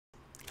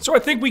So I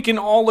think we can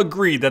all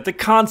agree that the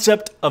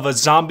concept of a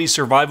zombie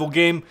survival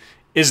game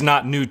is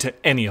not new to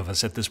any of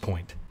us at this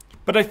point.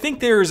 But I think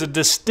there is a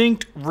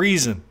distinct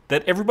reason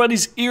that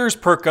everybody's ears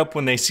perk up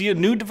when they see a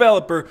new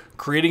developer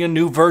creating a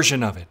new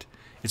version of it.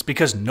 It's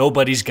because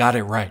nobody's got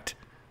it right.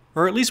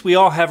 Or at least we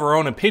all have our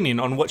own opinion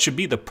on what should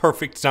be the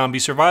perfect zombie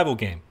survival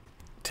game.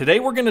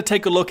 Today we're going to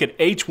take a look at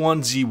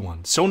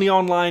H1Z1, Sony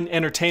Online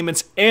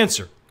Entertainment's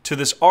answer to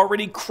this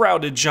already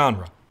crowded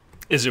genre.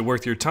 Is it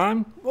worth your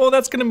time? Well,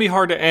 that's going to be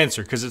hard to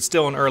answer because it's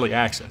still in early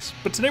access.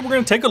 But today we're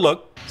going to take a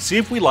look, see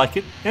if we like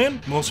it,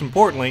 and most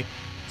importantly,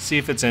 see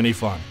if it's any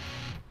fun.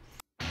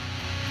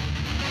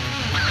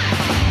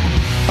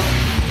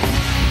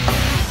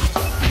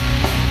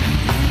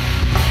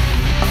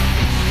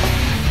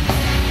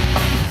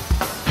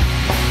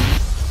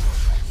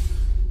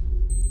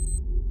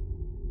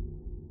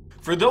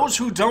 For those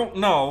who don't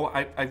know,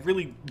 I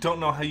really don't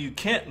know how you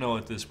can't know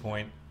at this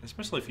point,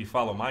 especially if you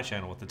follow my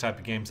channel with the type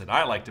of games that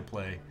I like to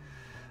play,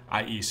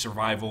 i.e.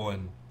 survival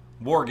and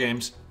war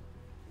games.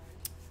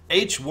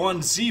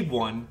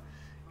 H1Z1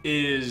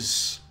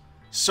 is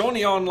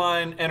Sony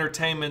Online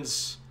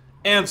Entertainment's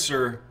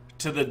answer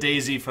to the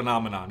DayZ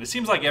phenomenon. It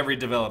seems like every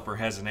developer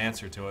has an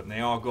answer to it, and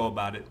they all go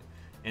about it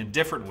in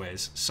different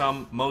ways,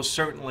 some most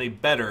certainly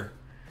better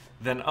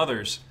than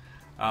others.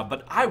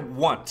 But I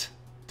want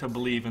to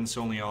believe in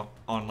Sony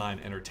Online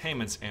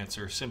Entertainment's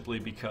answer simply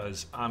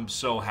because I'm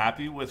so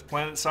happy with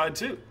PlanetSide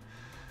 2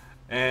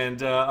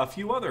 and a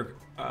few other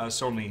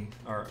Sony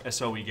or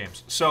SOE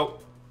games.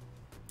 So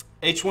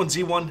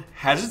H1Z1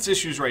 has its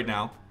issues right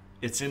now.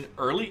 It's in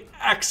early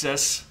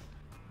access.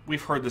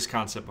 We've heard this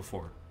concept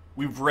before.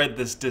 We've read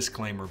this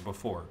disclaimer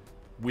before.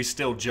 We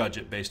still judge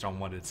it based on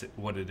what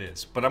it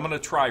is. But I'm going to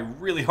try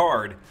really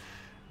hard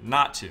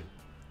not to,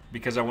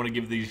 because I want to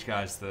give these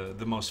guys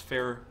the most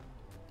fair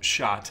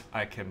shot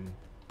I can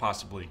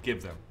possibly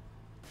give them.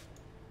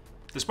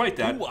 Despite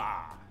that,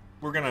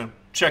 we're gonna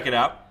check it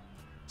out,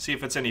 see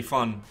if it's any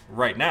fun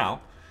right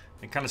now,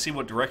 and kind of see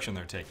what direction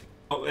they're taking.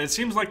 It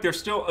seems like they're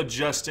still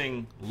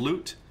adjusting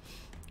loot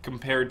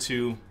compared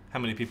to how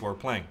many people are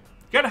playing.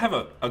 You gotta have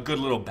a good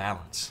little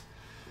balance.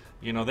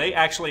 You know, they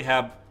actually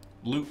have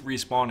loot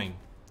respawning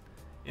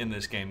in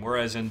this game,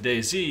 whereas in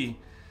DayZ,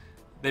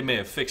 they may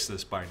have fixed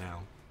this by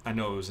now. I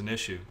know it was an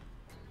issue.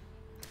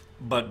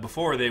 But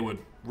before, they would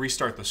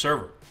restart the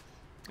server.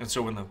 And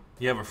so when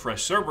you have a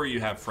fresh server, you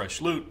have fresh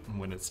loot, and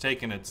when it's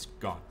taken, it's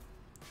gone.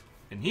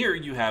 And here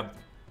you have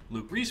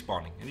loot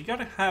respawning, and you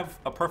gotta have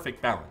a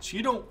perfect balance.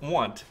 You don't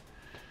want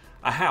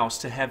a house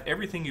to have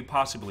everything you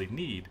possibly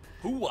need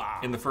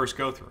in the first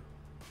go-through.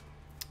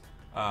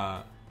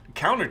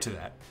 Counter to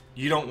that,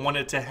 you don't want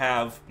it to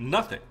have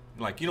nothing.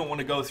 Like, you don't want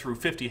to go through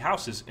 50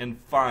 houses and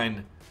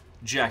find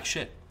jack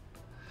shit.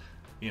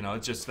 You know,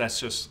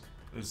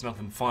 there's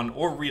nothing fun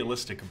or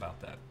realistic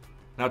about that.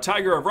 Now,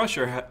 Tiger of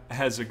Russia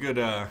has a good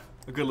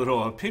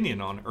little opinion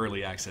on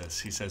early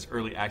access. He says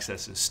early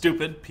access is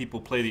stupid.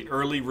 People play the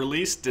early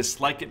release,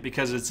 dislike it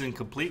because it's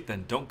incomplete,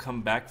 then don't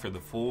come back for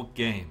the full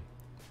game.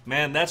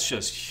 Man, that's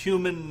just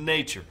human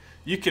nature.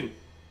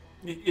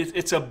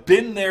 It's a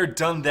been there,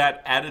 done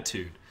that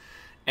attitude,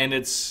 and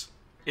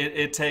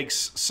it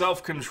takes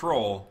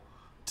self-control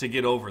to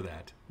get over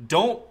that.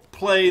 Don't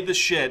play the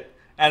shit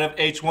out of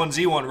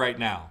H1Z1 right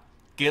now.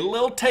 Get a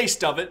little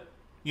taste of it,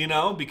 you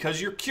know,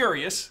 because you're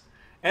curious,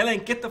 and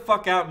then get the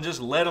fuck out and just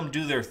let them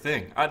do their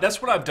thing.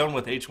 That's what I've done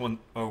with H1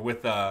 or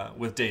with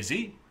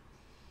DayZ.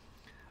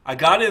 I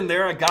got in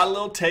there, I got a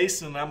little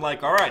taste, and I'm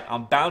like, all right,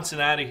 I'm bouncing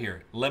out of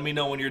here. Let me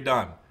know when you're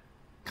done.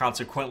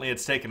 Consequently,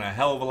 it's taken a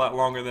hell of a lot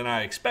longer than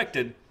I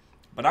expected,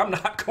 but I'm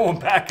not going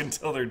back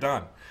until they're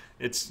done.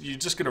 You're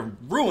just gonna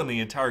ruin the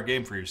entire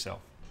game for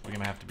yourself. We're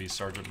gonna have to be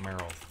Sergeant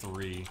Merrill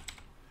 3.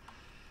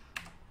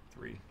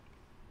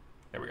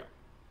 There we go.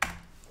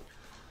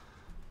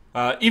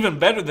 Even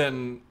better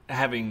than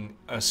having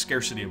a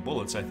scarcity of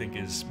bullets, I think,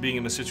 is being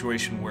in a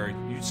situation where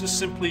you just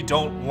simply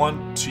don't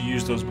want to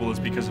use those bullets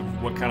because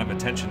of what kind of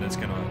attention it's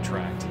going to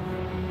attract.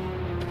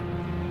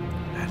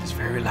 That is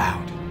very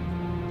loud.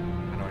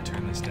 How do I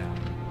turn this down?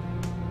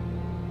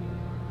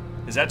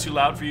 Is that too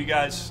loud for you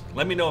guys?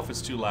 Let me know if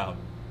it's too loud.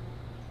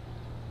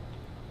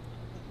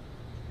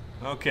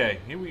 Okay,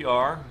 here we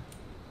are.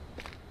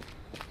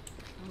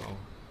 Oh.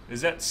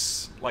 Is that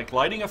like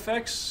lighting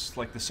effects,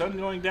 like the sun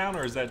going down,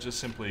 or is that just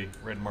simply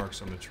red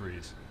marks on the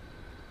trees?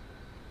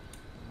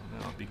 I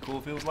don't know, it'd be cool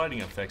if it was lighting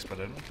effects, but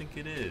I don't think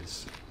it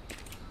is.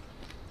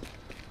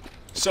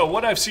 So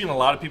what I've seen a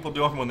lot of people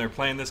doing when they're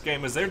playing this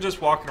game is they're just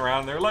walking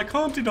around and they're like,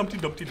 Humpty Dumpty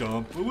Dumpty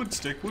Dump, wood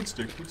stick, wood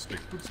stick, wood stick,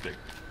 wood stick.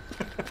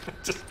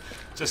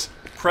 just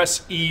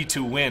press E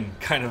to win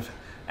kind of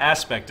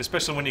aspect,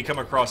 especially when you come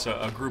across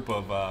a group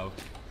of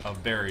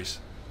berries.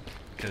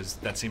 Because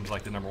that seems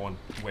like the #1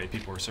 way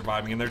people are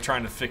surviving, and they're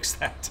trying to fix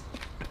that.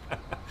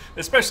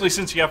 Especially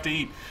since you have to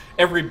eat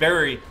every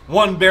berry,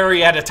 one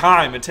berry at a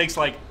time. It takes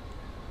like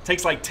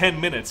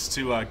 10 minutes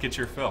to get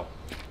your fill.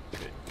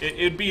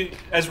 It'd be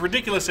as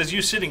ridiculous as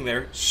you sitting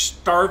there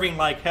starving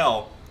like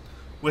hell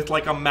with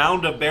like a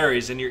mound of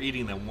berries and you're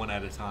eating them one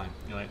at a time.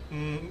 You're like,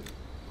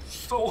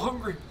 so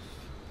hungry.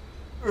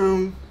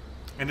 And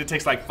it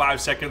takes like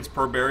 5 seconds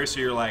per berry, so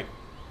you're like,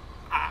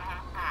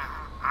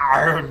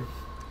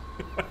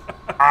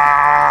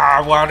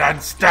 well done,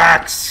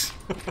 stacks.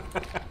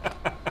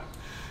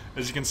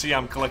 As you can see,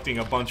 I'm collecting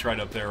a bunch right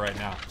up there right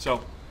now.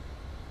 So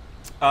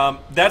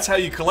that's how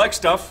you collect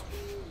stuff.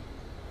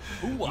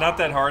 Ooh, not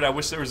that hard. I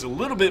wish there was a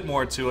little bit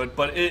more to it,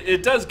 but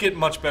it does get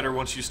much better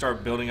once you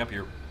start building up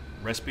your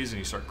recipes and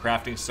you start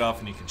crafting stuff,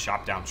 and you can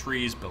chop down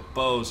trees, build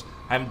bows.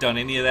 I haven't done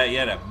any of that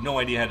yet. I have no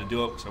idea how to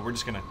do it, so we're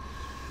just gonna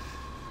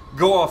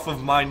go off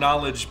of my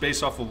knowledge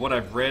based off of what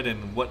I've read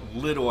and what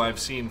little I've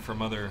seen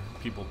from other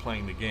people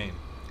playing the game.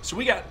 So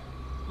we got,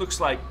 looks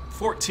like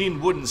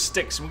 14 wooden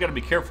sticks, and we got to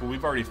be careful.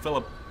 We've already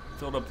filled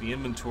up the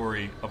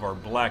inventory of our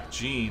black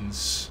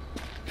jeans.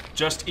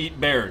 Just eat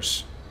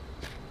bears.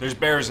 There's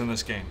bears in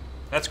this game.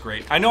 That's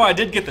great. I know I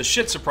did get the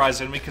shit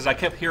surprised at me because I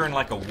kept hearing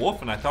like a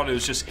wolf and I thought it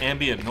was just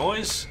ambient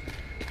noise.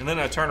 And then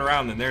I turn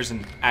around and there's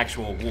an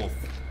actual wolf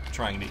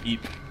trying to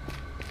eat me.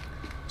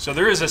 So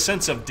there is a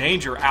sense of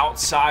danger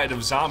outside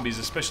of zombies,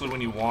 especially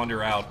when you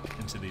wander out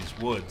into these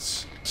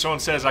woods. Someone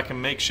says I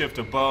can makeshift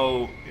a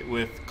bow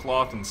with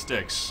cloth and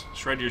sticks.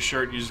 Shred your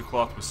shirt, use the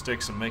cloth with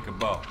sticks, and make a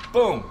bow.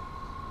 Boom!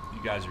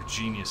 You guys are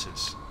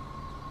geniuses.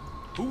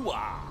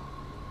 Hoo-ah!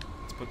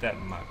 Let's put that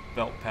in my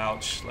belt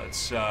pouch.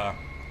 Let's, how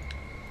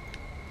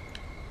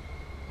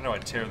do I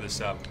tear this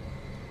up?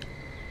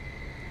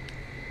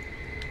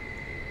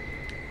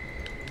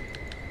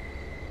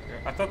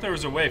 I thought there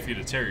was a way for you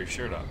to tear your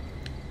shirt up.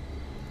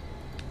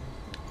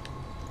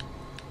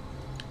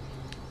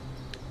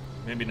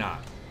 Maybe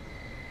not.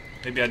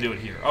 Maybe I do it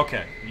here.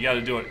 Okay, you got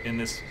to do it in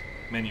this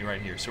menu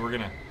right here. So we're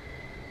gonna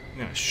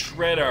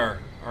shred our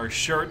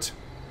shirt.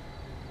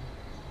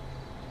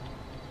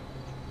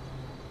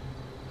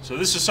 So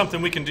this is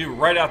something we can do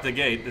right out the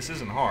gate. This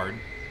isn't hard.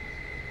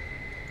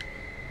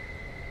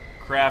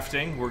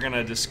 Crafting. We're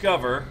gonna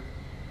discover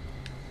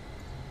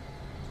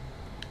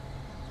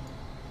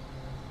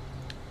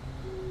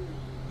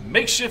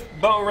makeshift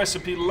bow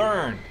recipe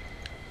learned.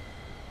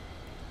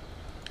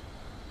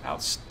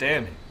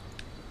 Outstanding.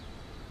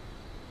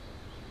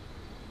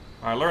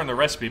 I learned the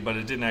recipe, but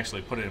it didn't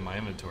actually put it in my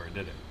inventory,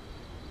 did it?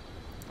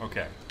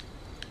 Okay.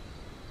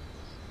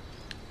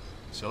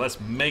 So let's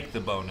make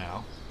the bow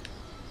now.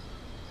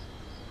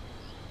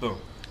 Boom.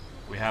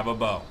 We have a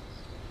bow.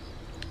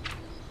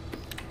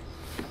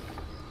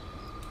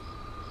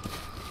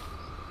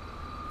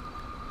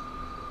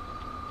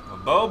 A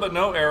bow, but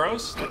no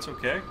arrows. That's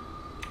okay.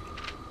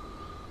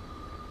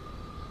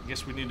 I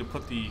guess we need to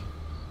put the...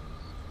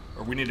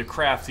 or we need to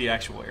craft the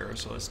actual arrow,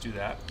 so let's do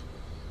that.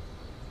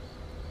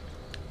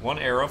 One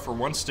arrow for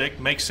one stick.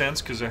 Makes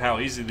sense because of how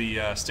easy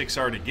the sticks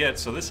are to get,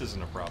 so this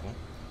isn't a problem.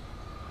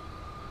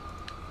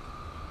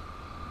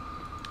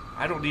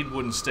 I don't need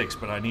wooden sticks,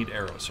 but I need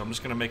arrows, so I'm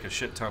just going to make a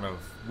shit ton of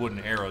wooden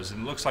arrows,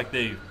 and it looks like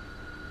they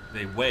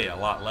weigh a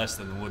lot less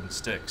than the wooden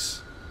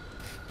sticks.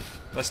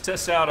 Let's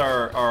test out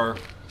our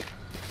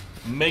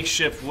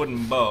makeshift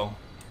wooden bow.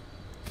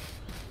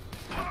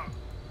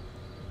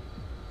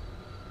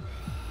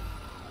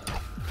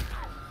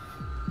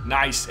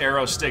 Nice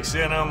arrow sticks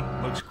in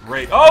them. Looks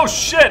great. Oh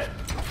shit!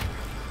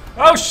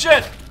 Oh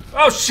shit!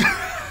 Oh shit!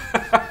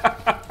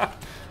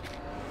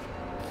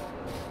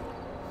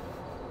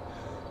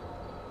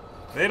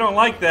 They don't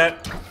like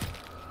that. Oh,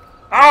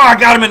 I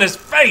got him in his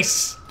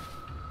face!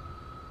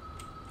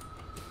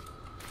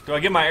 Do I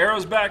get my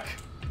arrows back?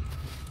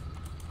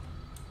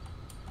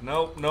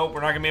 Nope, nope.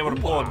 We're not gonna be able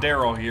to pull a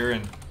Daryl here.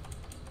 And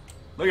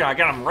look at, I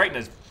got him right in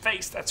his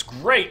face. That's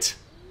great.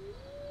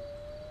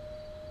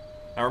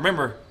 Now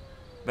remember,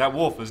 that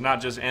wolf is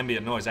not just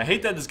ambient noise. I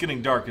hate that it's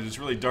getting dark because it's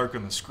really dark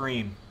on the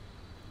screen.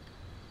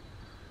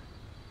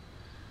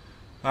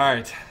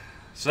 Alright,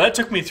 so that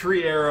took me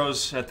 3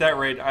 arrows. At that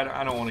rate,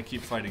 I don't want to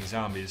keep fighting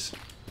zombies.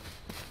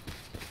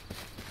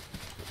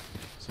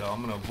 So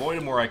I'm going to avoid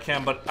them where I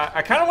can, but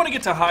I kind of want to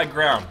get to high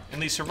ground. In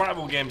these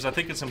survival games, I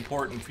think it's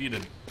important for you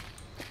to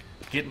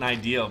get an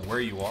idea of where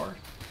you are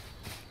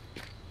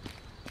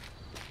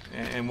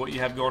and what you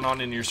have going on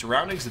in your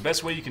surroundings. The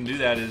best way you can do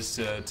that is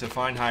to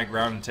find high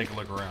ground and take a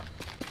look around.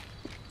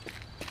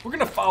 We're going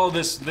to follow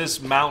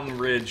this mountain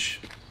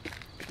ridge,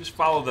 just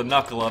follow the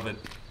knuckle of it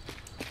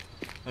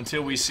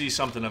until we see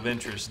something of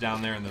interest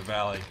down there in the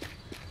valley.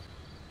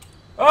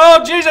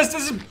 Oh, Jesus,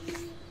 this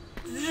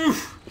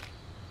is...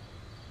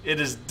 It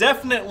is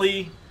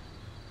definitely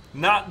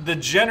not the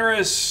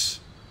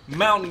generous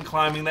mountain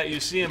climbing that you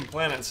see in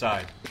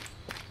PlanetSide.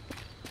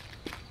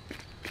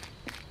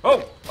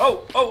 Oh,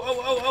 oh, oh, oh,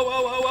 oh, oh,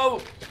 oh, oh,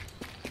 oh.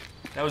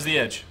 That was the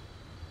edge.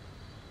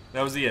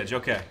 That was the edge,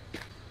 okay.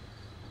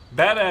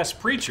 Badass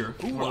Preacher,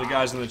 one of the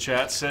guys in the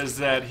chat, says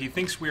that he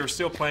thinks we are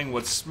still playing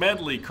what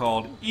Smedley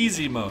called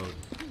easy mode,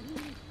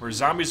 where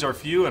zombies are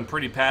few and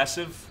pretty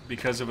passive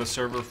because of a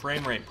server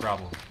frame rate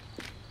problem.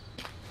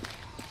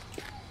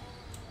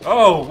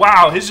 Oh,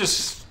 wow, he's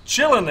just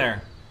chilling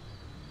there.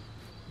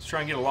 Let's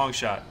try and get a long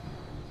shot.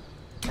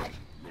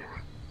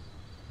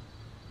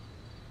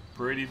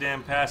 Pretty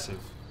damn passive.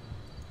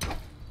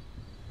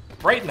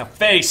 Right in the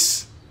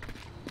face!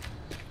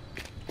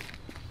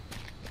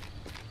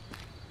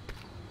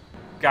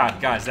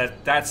 God, guys,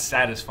 that's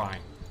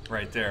satisfying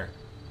right there.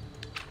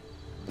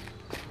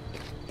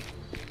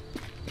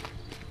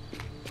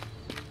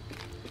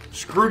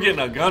 Screw getting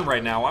a gun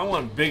right now. I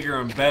want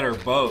bigger and better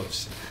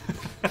bows.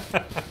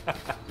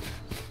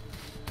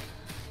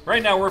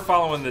 Right now we're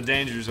following the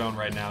danger zone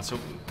right now, so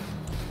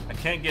I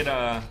can't get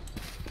high.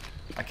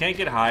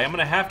 I'm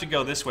gonna have to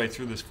go this way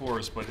through this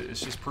forest, but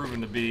it's just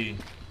proven to be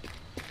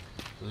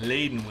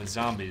laden with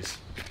zombies.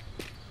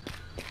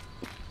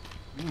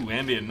 Ooh,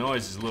 ambient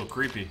noise is a little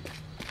creepy.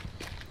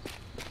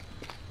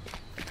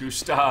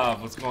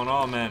 Gustav, what's going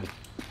on, man?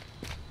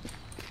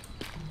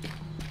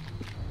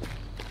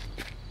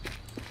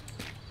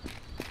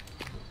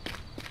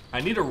 I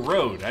need a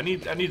road. I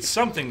need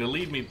something to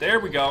lead me. There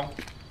we go.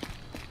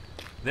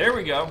 There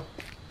we go.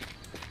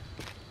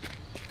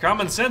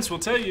 Common sense will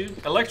tell you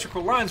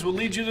electrical lines will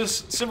lead you to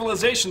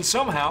civilization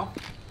somehow.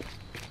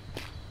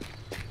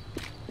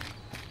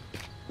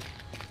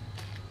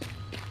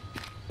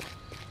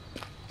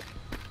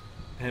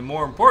 And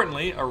more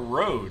importantly, a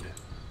road.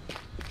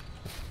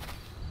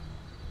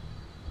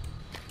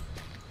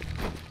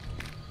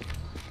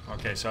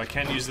 Okay, so I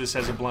can use this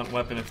as a blunt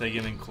weapon if they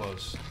get in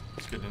close.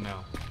 It's good to know.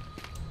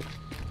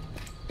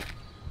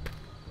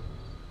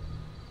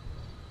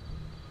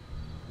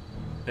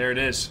 There it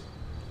is.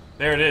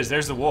 There it is.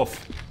 There's the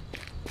wolf.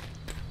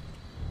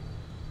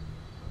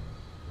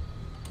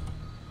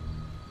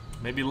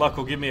 Maybe luck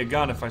will give me a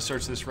gun if I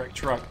search this wrecked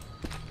truck.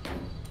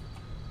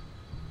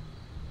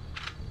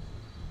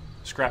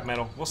 Scrap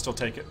metal. We'll still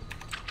take it.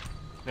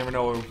 Never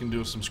know what we can do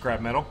with some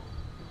scrap metal.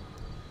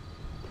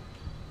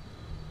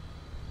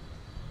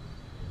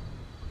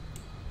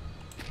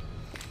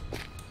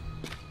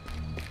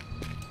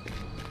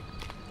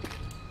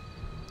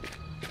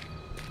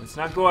 Let's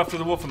not go after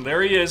the wolf. And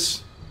there he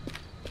is.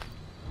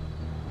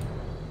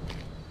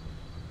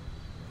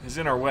 He's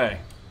in our way.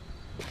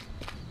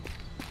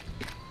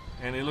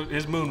 And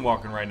he's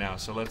moonwalking right now,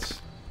 so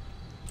let's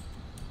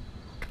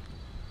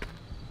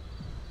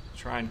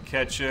try and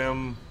catch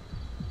him.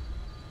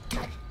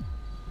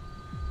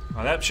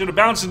 Oh, that should have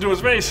bounced into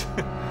his face.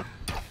 Oh,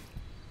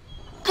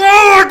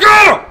 I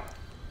got him!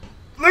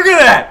 Look at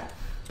that!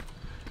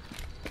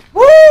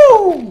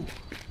 Woo!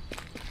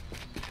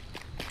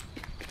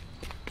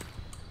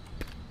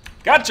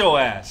 Got your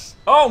ass.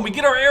 Oh, and we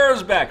get our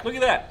arrows back. Look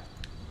at that.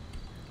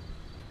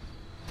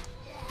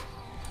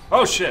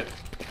 Oh, shit.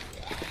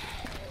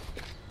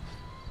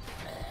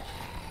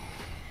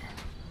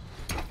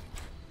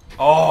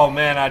 Oh,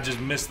 man, I just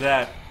missed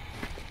that.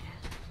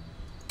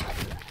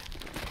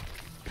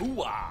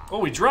 Ooh-ah. Oh,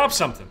 we dropped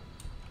something.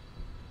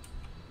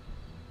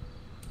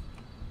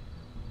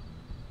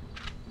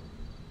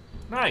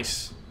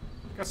 Nice.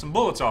 Got some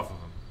bullets off of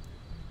him.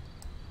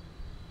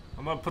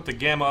 I'm gonna put the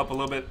gamma up a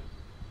little bit.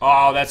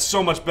 Oh, that's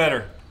so much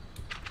better.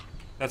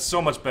 That's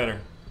so much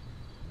better.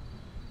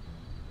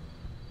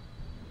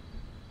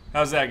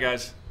 How's that,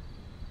 guys?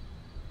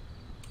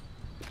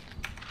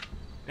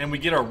 And we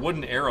get our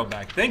wooden arrow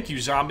back. Thank you,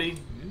 zombie.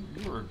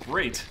 You were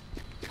great.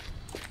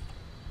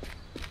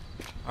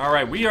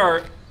 Alright, we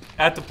are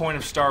at the point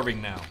of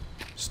starving now.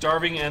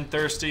 Starving and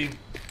thirsty.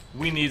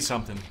 We need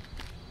something.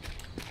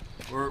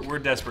 We're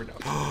desperate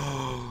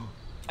now.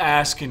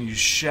 Ask and you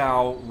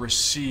shall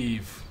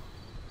receive.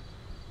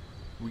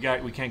 We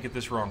can't get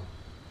this wrong.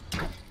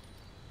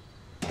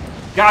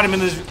 Got him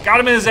in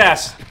his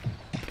ass.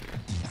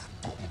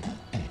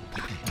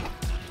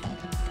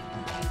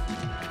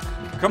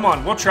 Come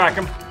on, we'll track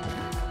him.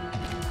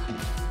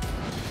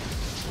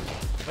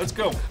 Let's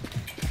go.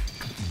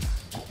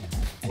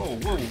 Whoa,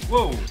 whoa,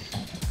 whoa.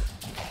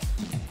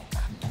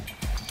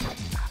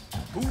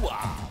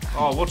 Ooh-ah.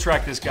 Oh, we'll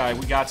track this guy.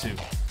 We got to.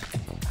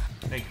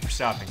 Thank you for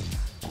stopping.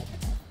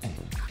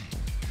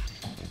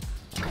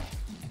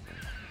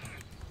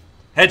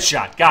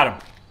 Headshot. Got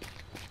him.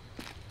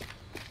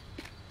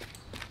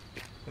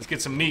 Let's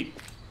get some meat.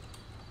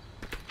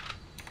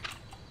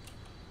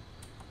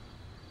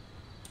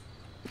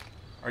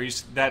 Are you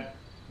that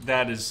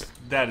is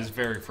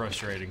very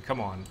frustrating. Come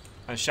on.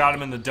 I shot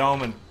him in the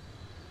dome and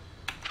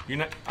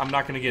I'm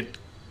not going to get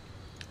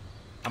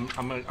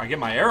I get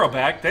my arrow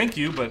back. Thank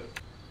you, but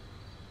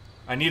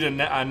I need a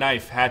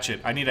knife, hatchet.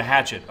 I need a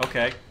hatchet.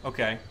 Okay.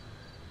 Okay.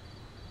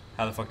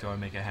 How the fuck do I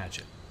make a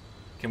hatchet?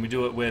 Can we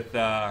do it with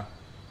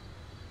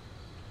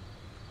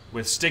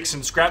sticks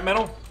and scrap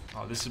metal?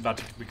 Oh, this is about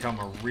to become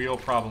a real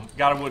problem.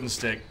 Got a wooden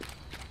stick.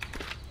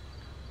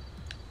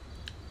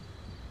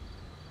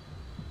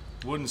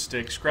 Wooden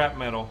stick, scrap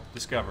metal,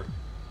 discovered.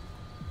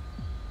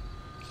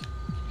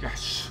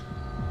 Yes.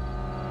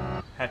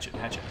 Hatchet,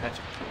 hatchet,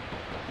 hatchet.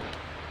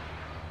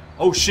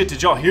 Oh shit,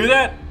 did y'all hear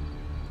that?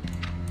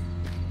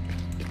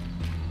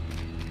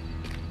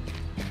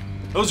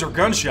 Those are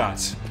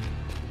gunshots.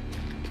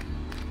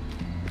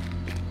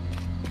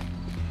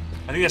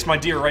 I think that's my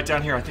deer right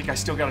down here. I think I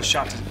still got a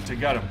shot to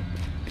gut him.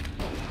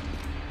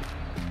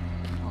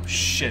 Oh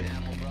shit.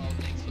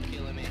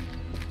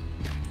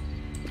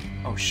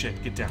 Oh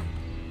shit, get down.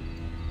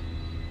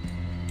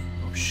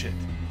 Oh shit.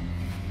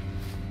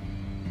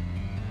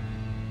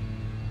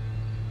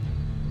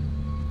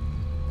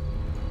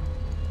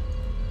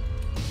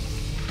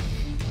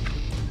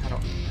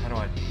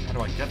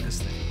 do I get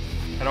this thing?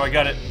 How do I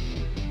get it?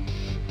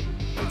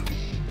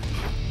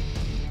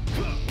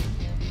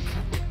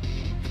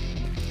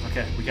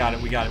 Okay, we got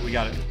it, we got it, we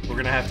got it. We're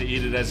gonna have to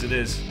eat it as it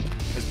is.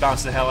 Let's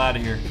bounce the hell out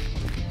of here.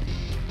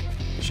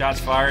 Shots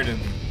fired and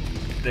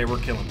they were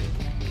killing me.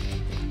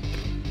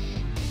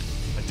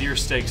 A deer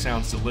steak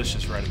sounds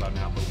delicious right about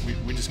now, but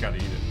we just gotta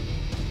eat it.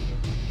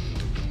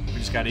 We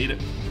just gotta eat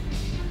it.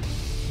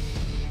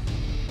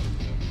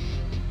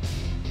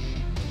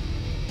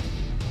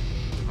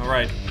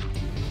 Alright,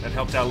 that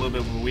helped out a little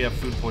bit, but we have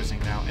food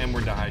poisoning now, and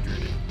we're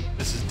dehydrated.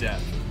 This is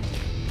death.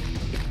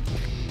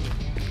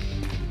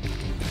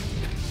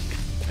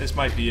 This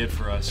might be it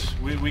for us.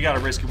 We gotta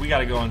risk it. We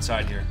gotta go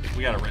inside here.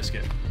 We gotta risk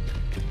it.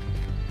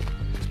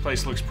 This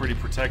place looks pretty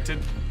protected.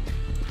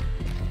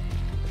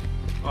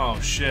 Oh,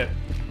 shit.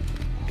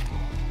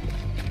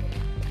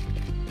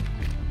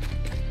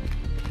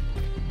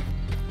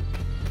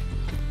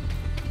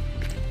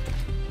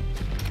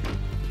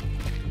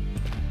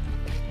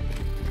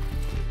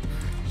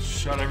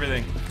 Shut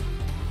everything.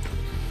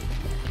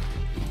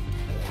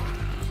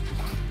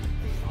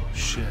 Oh,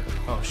 shit.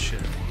 Oh,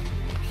 shit.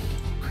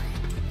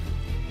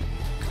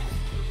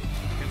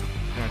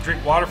 Can I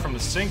drink water from the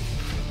sink?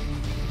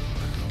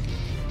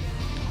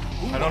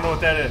 I don't know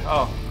what that is.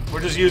 Oh,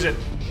 we'll just use it.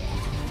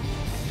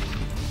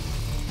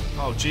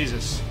 Oh,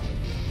 Jesus.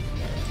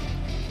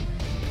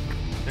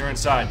 They're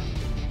inside.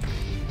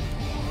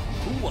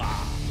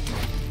 Ooh-ah.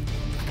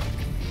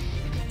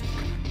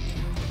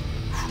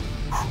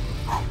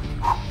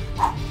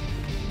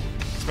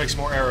 Let's make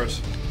some more arrows.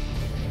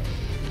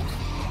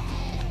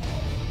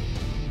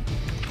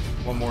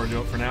 One more to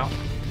do it for now.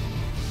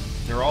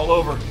 They're all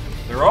over.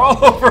 They're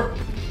all over.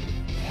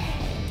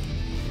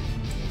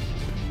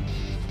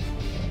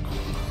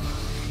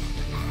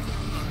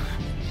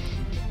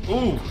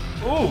 Ooh,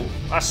 ooh,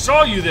 I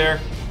saw you there.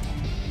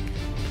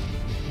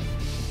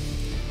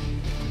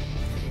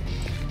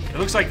 It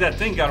looks like that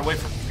thing got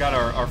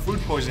our food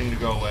poisoning to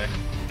go away.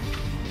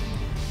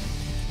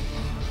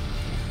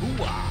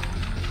 Ooh-ah.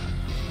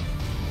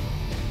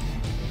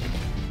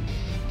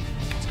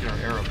 Let's get our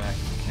arrow back.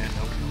 Can't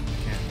help you.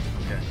 Can't.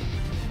 Okay.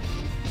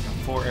 Got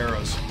 4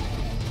 arrows.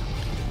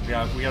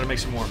 We gotta make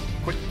some more.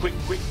 Quick, quick,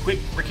 quick, quick.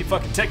 Ricky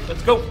fucking tick.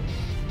 Let's go.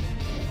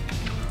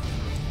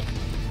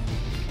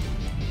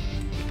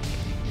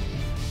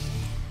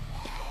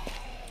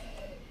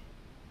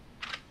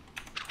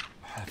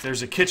 If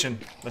there's a kitchen,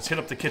 let's hit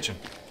up the kitchen.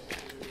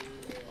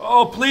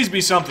 Oh, please be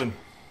something.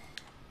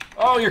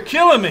 Oh, you're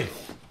killing me.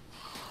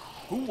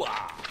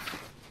 Ooh-ah.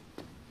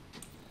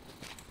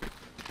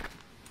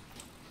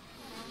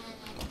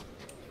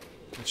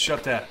 Let's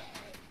shut that.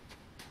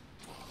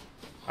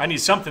 I need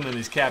something in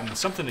these cabinets,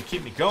 something to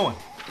keep me going.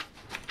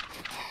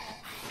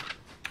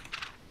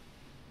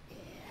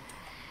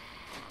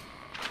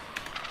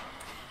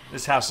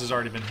 This house has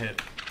already been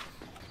hit.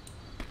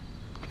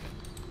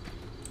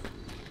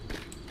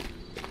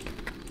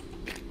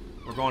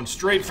 We're going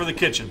straight for the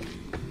kitchen.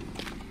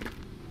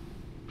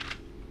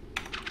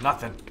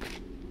 Nothing.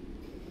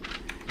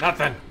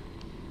 Nothing.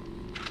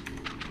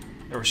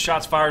 There were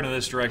shots fired in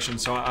this direction,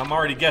 so I'm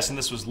already guessing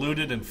this was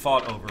looted and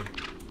fought over.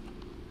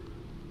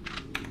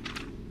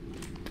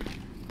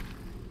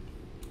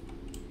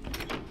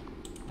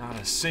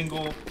 Not a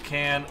single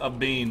can of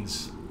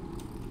beans.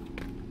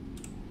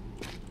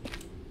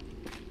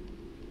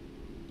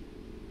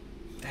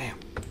 Damn.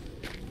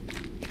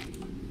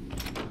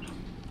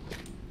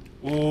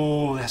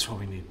 Ooh, that's what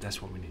we need.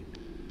 That's what we need.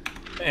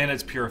 And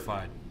it's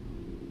purified.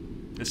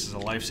 This is a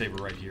lifesaver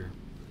right here.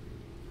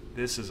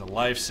 This is a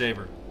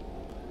lifesaver.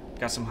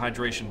 Got some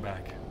hydration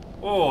back.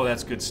 Oh,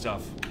 that's good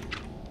stuff.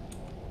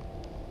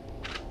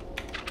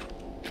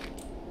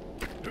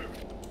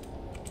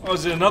 Oh,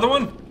 is it another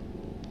one?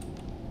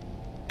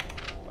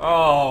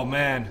 Oh,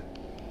 man.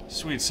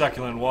 Sweet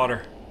succulent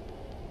water.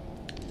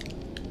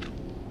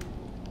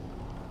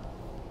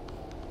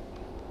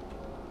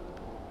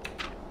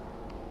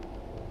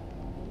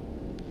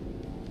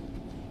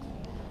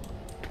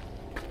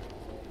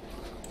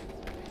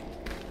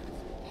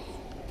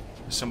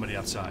 There's somebody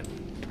outside.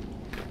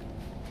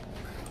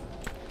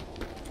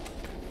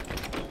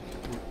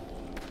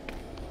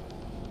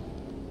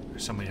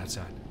 There's somebody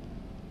outside.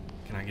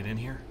 Can I get in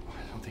here? Oh,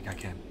 I don't think I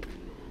can.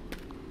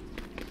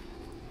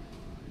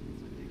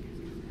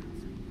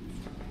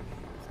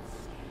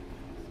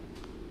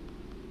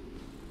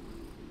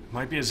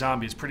 Might be a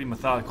zombie. It's pretty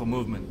methodical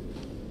movement.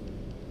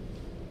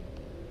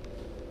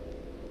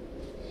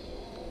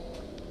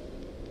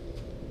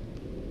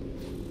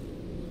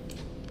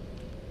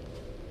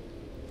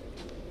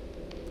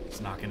 Let's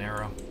knock an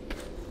arrow.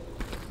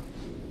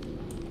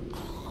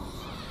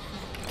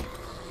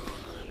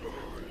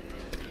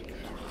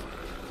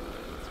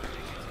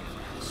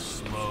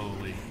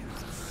 Slowly.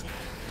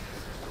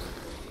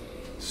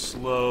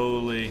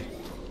 Slowly.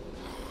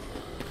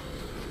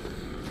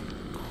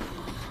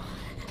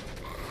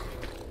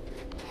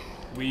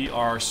 We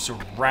are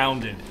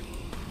surrounded.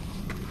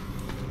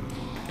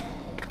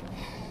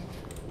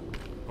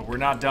 But we're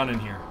not done in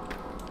here.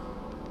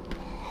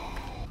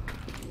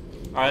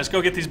 Alright, let's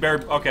go get these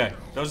berry... Okay,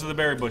 those are the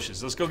berry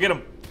bushes. Let's go get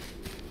them.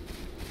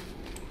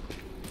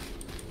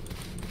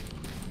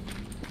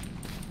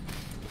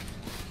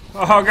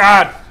 Oh,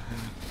 God.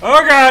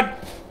 Oh, God.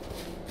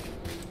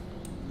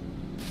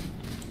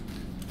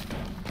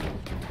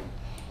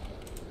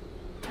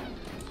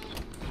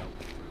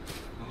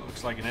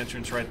 Looks like an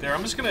entrance right there.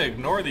 I'm just going to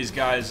ignore these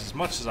guys as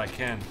much as I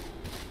can.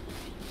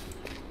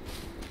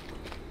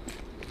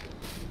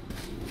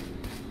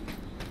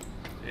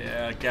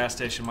 Yeah, gas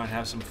station might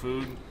have some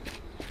food.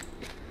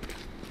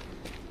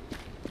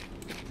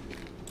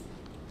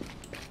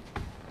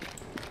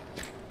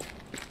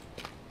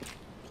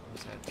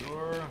 Close that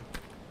door.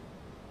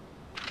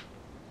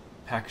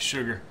 Pack of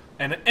sugar.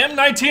 And an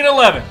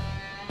M1911!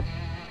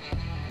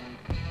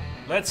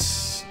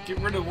 Let's get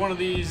rid of one of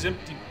these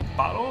empty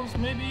bottles,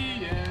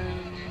 maybe,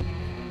 and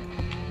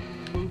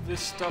move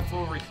this stuff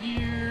over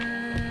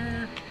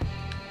here.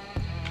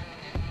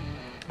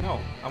 No,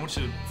 I want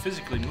you to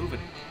physically move it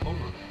over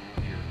here.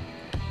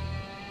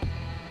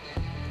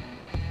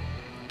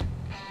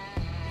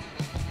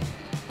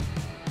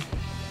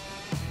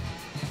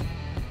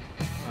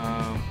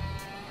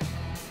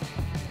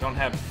 Don't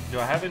have. Do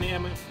I have any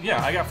ammo?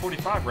 Yeah, I got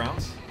 45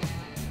 rounds.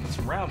 Got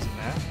some rounds in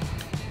that.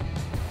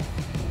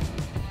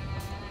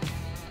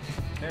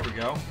 There we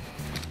go.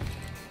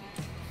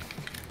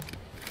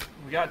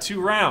 We got 2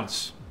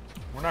 rounds.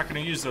 We're not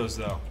going to use those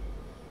though.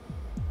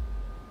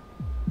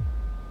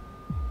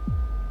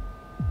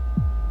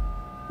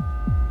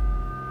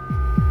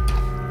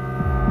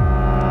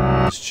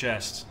 This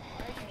chest.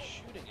 Why are you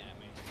shooting at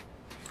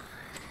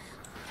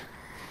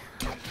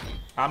me?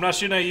 I'm not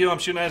shooting at you. I'm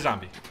shooting at a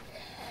zombie.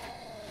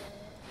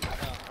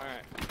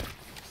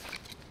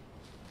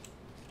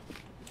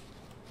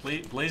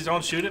 Please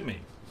don't shoot at me.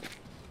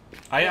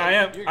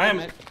 I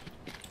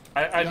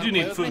do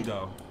need food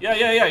though.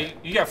 Yeah.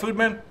 You got food,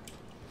 man?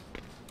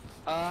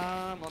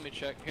 Let me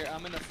check. Here,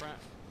 I'm in the front.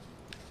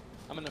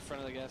 I'm in the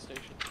front of the gas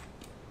station.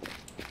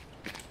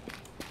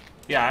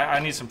 Yeah, I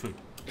need some food.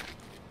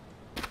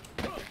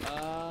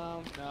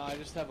 No, I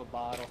just have a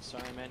bottle.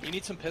 Sorry, man. You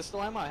need some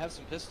pistol ammo? I have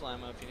some pistol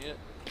ammo if you need it.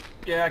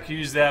 Yeah, I could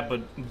use that,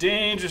 but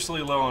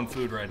dangerously low on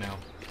food right now.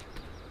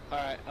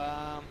 Alright,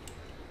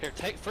 here,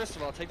 first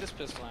of all, take this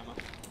pistol ammo.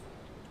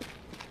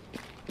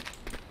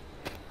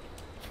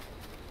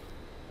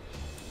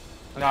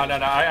 Okay. No,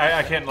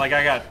 I can't, like,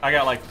 I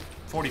got like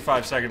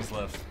 45 seconds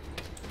left.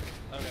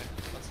 Okay,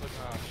 let's look,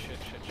 oh, shit.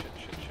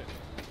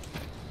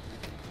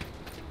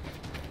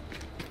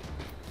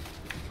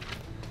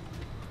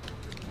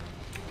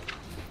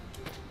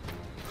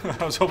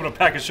 I was hoping a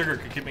pack of sugar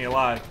could keep me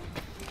alive.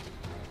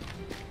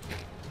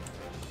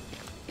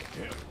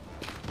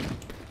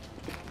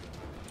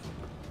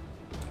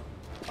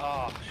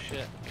 Oh,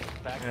 shit.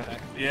 Back.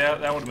 Yeah,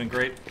 that would have been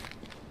great.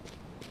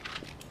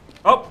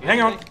 Oh,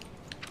 hang on.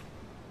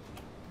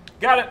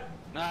 Got it.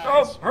 Nice.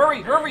 Oh,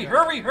 hurry. Oh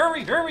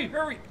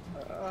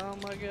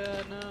my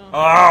god, no.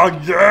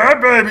 Oh, yeah,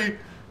 baby.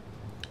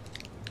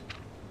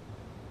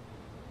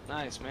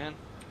 Nice, man.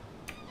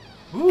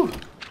 Woo.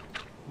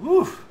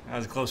 That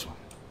was a close one.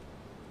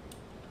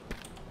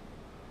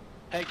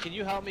 Hey, can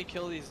you help me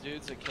kill these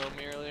dudes that killed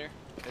me earlier?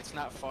 It's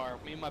not far.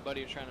 Me and my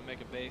buddy are trying to make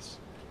a base.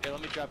 Here,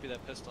 let me drop you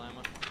that pistol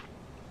ammo.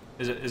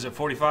 Is it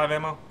 45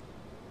 ammo?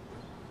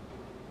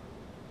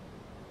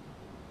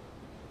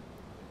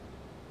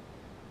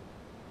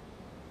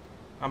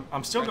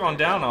 I'm still going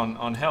down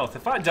on health.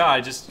 If I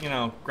die, just, you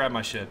know, grab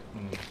my shit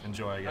and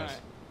enjoy, I guess.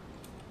 Right.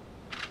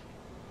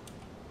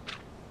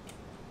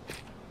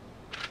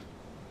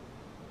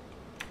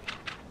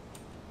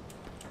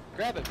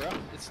 Grab it, bro.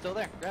 It's still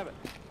there. Grab it.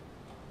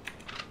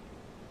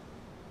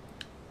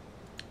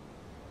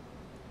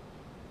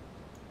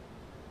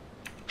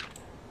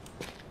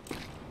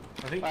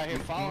 I think Alright, here,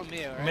 follow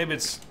me, alright? maybe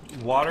it's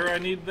water I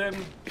need then?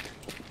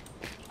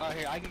 Oh,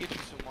 here, I can get you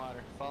some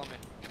water. Follow me.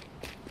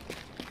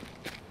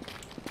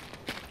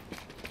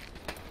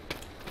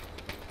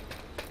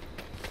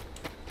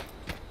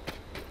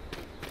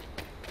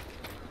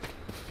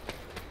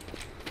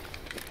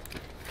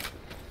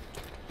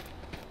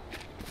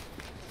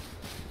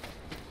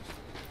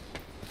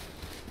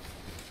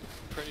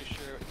 Pretty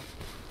sure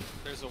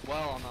there's a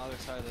well on the other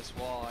side of this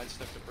wall. I just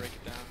have to break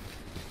it down.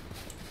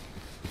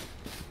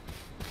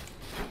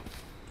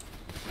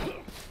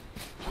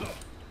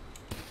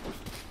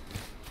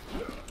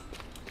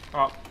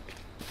 Oh,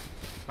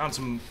 found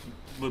some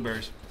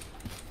blueberries.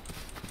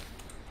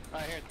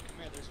 Alright, here, come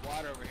here. There's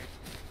water over here.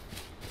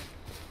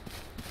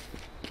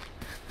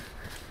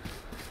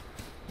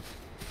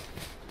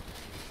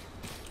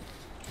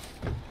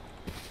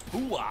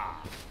 Hooah!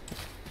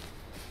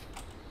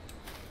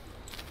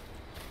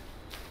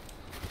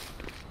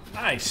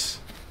 Nice.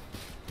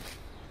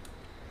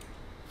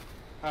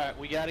 Alright,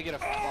 we gotta get a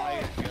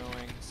fire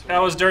going. So That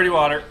was dirty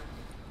water.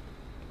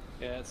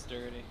 yeah, it's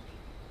dirty.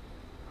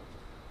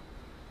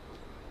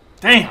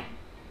 Damn!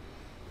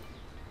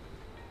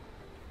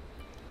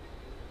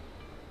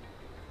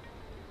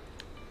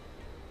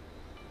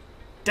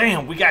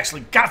 Damn, we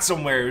actually got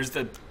somewhere. It was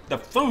the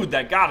food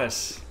that got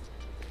us.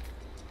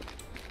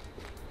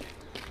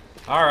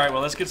 Alright,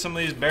 well, let's get some of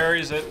these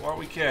berries while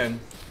we can.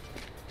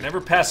 Never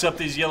pass up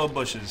these yellow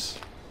bushes.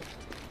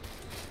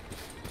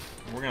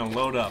 We're gonna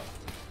load up.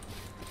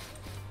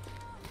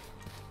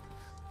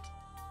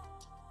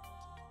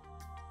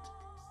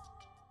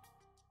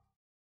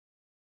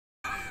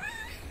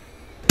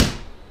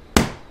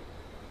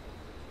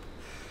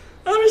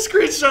 Let me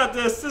screenshot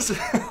this. This is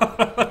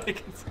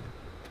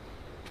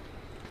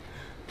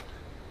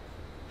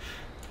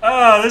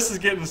oh, this is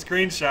getting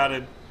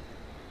screenshotted.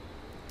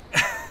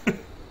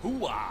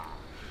 Hoo-ah.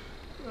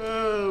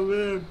 Oh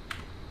man.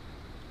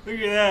 Look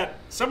at that.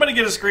 Somebody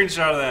get a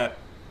screenshot of that.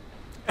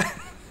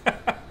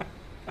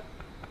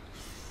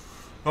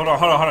 Hold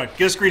on.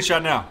 Get a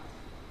screenshot now.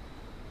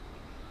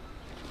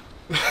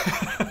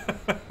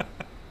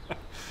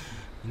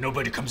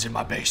 Nobody comes in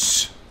my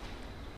base.